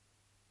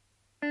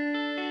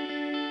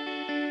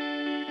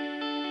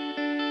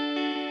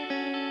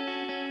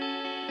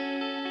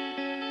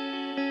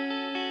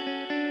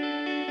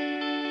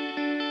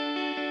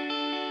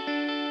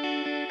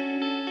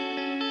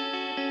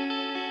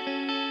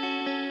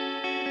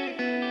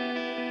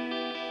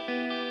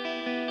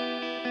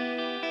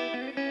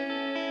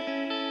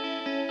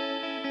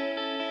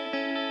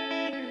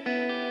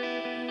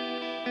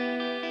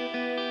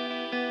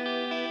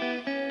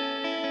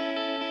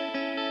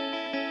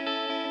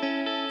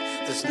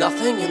There's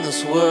nothing in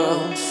this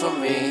world for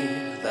me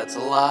that's a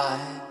lie.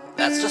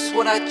 That's just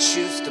what I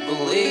choose to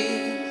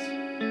believe.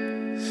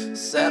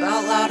 Said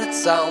out loud it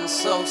sounds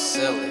so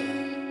silly.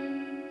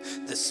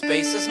 This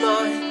space is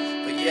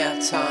mine, but yeah,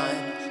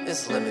 time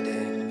is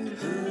limiting.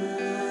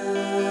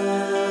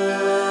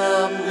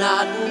 I'm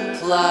not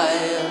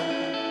implying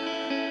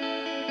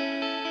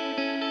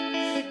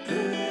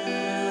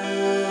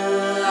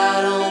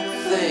I don't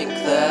think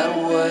that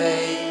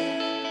way.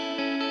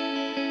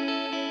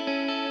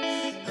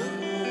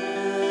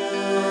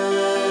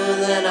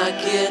 Then I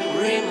get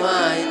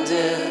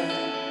reminded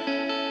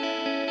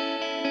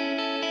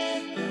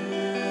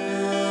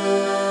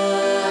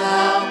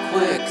how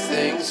quick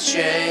things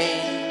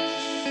change.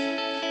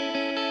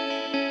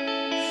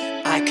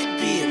 I could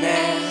be an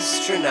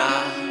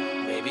astronaut,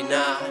 maybe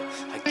not.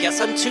 I guess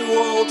I'm too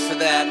old for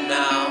that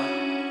now.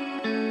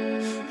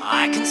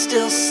 I can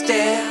still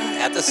stare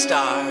at the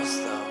stars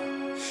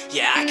though.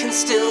 Yeah, I can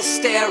still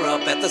stare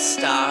up at the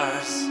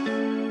stars.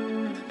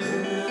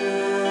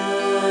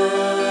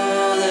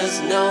 There's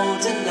no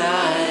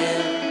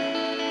denying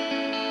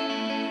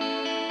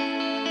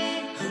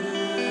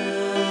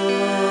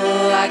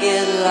I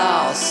get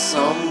lost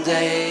some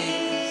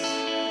days.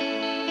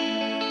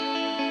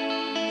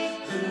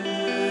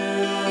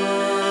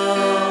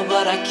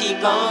 But I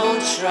keep on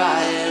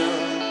trying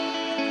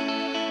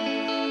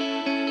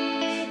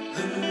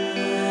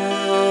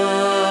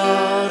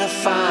to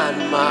find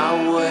my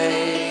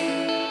way.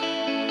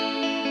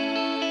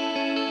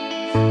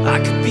 I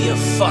could be a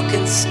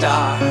fucking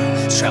star,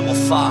 travel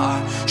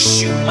far,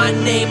 shoot my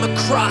name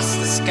across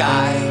the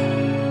sky.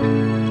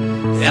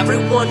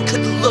 Everyone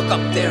could look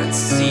up there and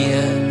see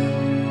it.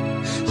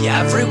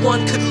 Yeah,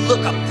 everyone could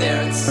look up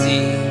there and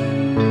see.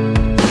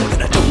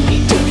 And I don't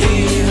need to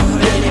hear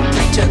any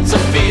pretense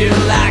of fear.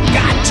 Like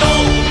I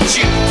told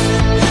you,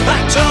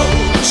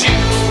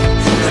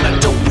 and I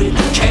don't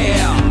really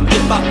care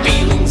if my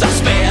feelings are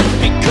spared.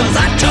 Because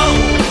I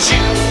told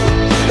you,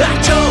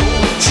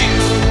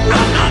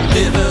 I'm not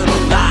living a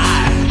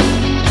lie.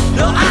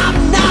 No, I'm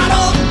not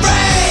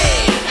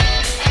afraid.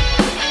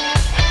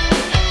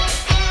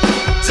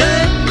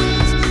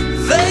 Days,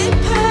 they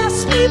pass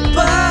me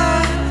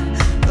by.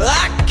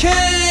 I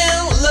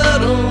can't let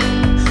them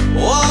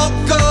all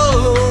go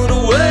to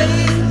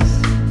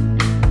waste.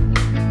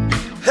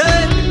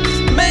 Hey,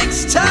 makes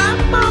time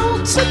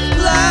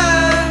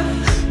multiply.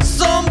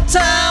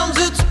 Sometimes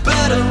it's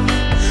better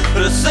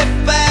to sit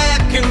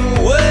back and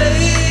wait.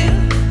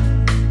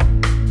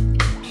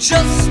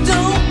 Just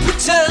don't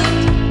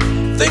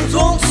pretend things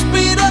won't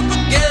speed up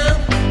again.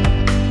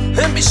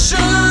 And be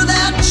sure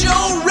that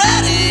you're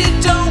ready,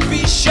 don't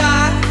be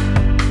shy.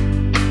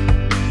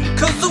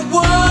 Cause the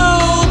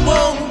world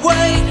won't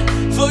wait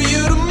for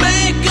you to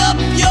make up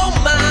your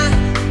mind.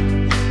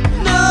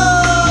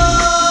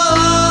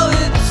 No,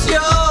 it's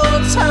your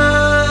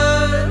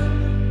time.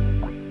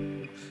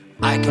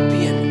 I could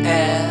be an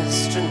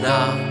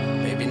astronaut,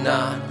 maybe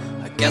not.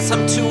 I guess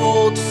I'm too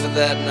old for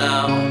that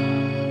now.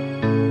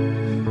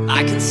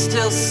 I can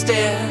still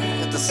stare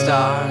at the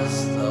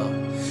stars though.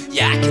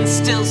 Yeah, I can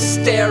still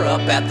stare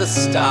up at the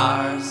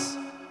stars.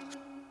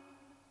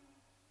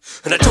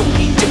 And I don't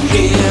need to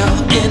hear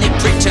any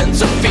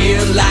pretense of fear.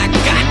 Like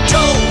I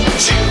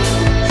told you,